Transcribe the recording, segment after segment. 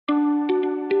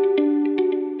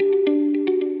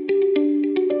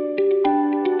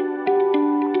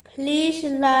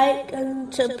like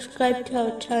and subscribe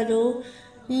to our channel.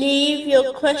 Leave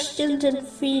your questions and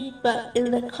feedback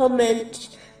in the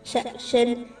comments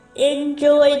section.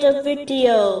 Enjoy the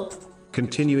video.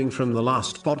 Continuing from the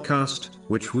last podcast,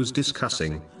 which was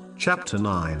discussing chapter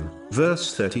 9,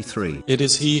 verse 33. It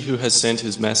is he who has sent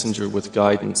his messenger with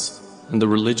guidance and the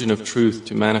religion of truth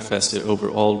to manifest it over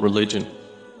all religion,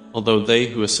 although they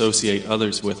who associate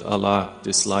others with Allah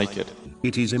dislike it.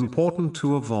 It is important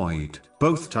to avoid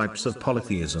both types of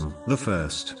polytheism. The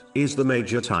first is the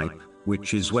major type,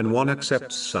 which is when one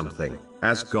accepts something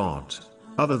as God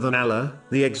other than Allah,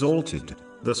 the Exalted.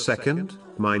 The second,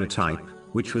 minor type,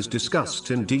 which was discussed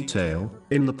in detail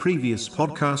in the previous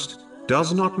podcast,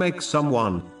 does not make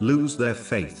someone lose their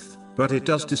faith, but it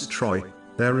does destroy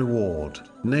their reward,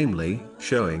 namely,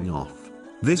 showing off.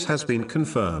 This has been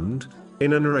confirmed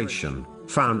in a narration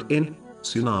found in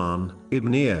Sunan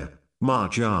Ibn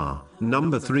Majah,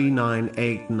 number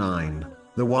 3989.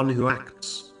 The one who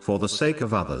acts for the sake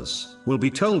of others will be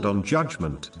told on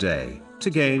Judgment Day to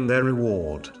gain their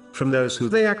reward from those who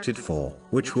they acted for,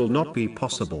 which will not be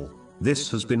possible.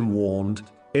 This has been warned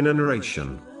in a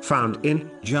narration found in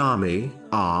Jami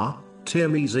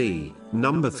Tirmizi,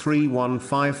 number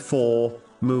 3154.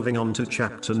 Moving on to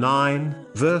chapter 9,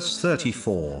 verse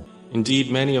 34.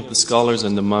 Indeed, many of the scholars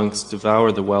and the monks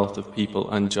devour the wealth of people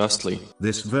unjustly.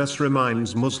 This verse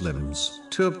reminds Muslims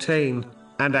to obtain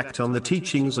and act on the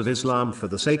teachings of Islam for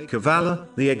the sake of Allah,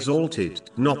 the Exalted,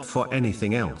 not for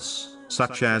anything else,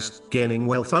 such as gaining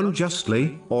wealth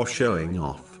unjustly or showing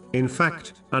off. In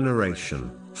fact, a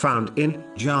narration found in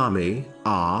Jami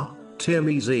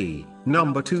Tirmizi,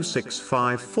 number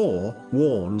 2654,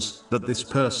 warns that this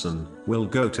person will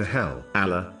go to hell.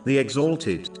 Allah, the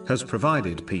Exalted, has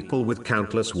provided people with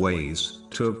countless ways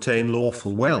to obtain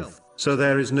lawful wealth, so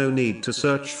there is no need to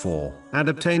search for and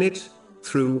obtain it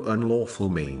through unlawful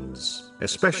means,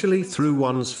 especially through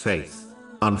one's faith.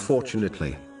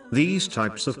 Unfortunately, these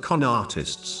types of con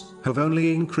artists have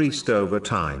only increased over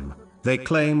time. They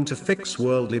claim to fix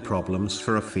worldly problems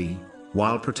for a fee,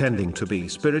 while pretending to be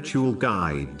spiritual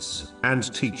guides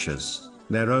and teachers.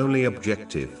 Their only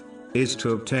objective is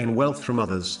to obtain wealth from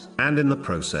others, and in the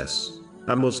process,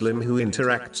 a Muslim who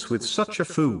interacts with such a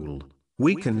fool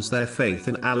weakens their faith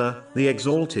in Allah, the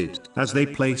Exalted, as they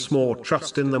place more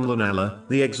trust in them than Allah,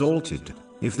 the Exalted.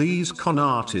 If these con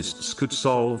artists could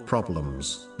solve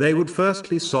problems, they would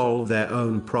firstly solve their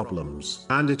own problems.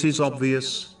 And it is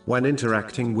obvious, when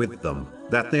interacting with them,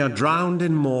 that they are drowned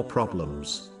in more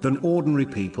problems than ordinary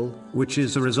people, which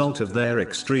is a result of their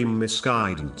extreme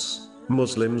misguidance.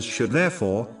 Muslims should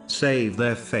therefore save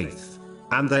their faith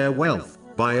and their wealth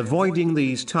by avoiding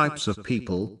these types of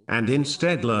people, and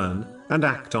instead learn and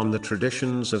act on the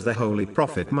traditions of the Holy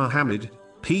Prophet Muhammad,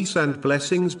 peace and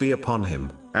blessings be upon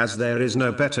him, as there is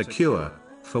no better cure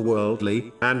for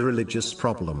worldly and religious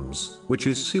problems which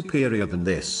is superior than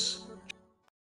this.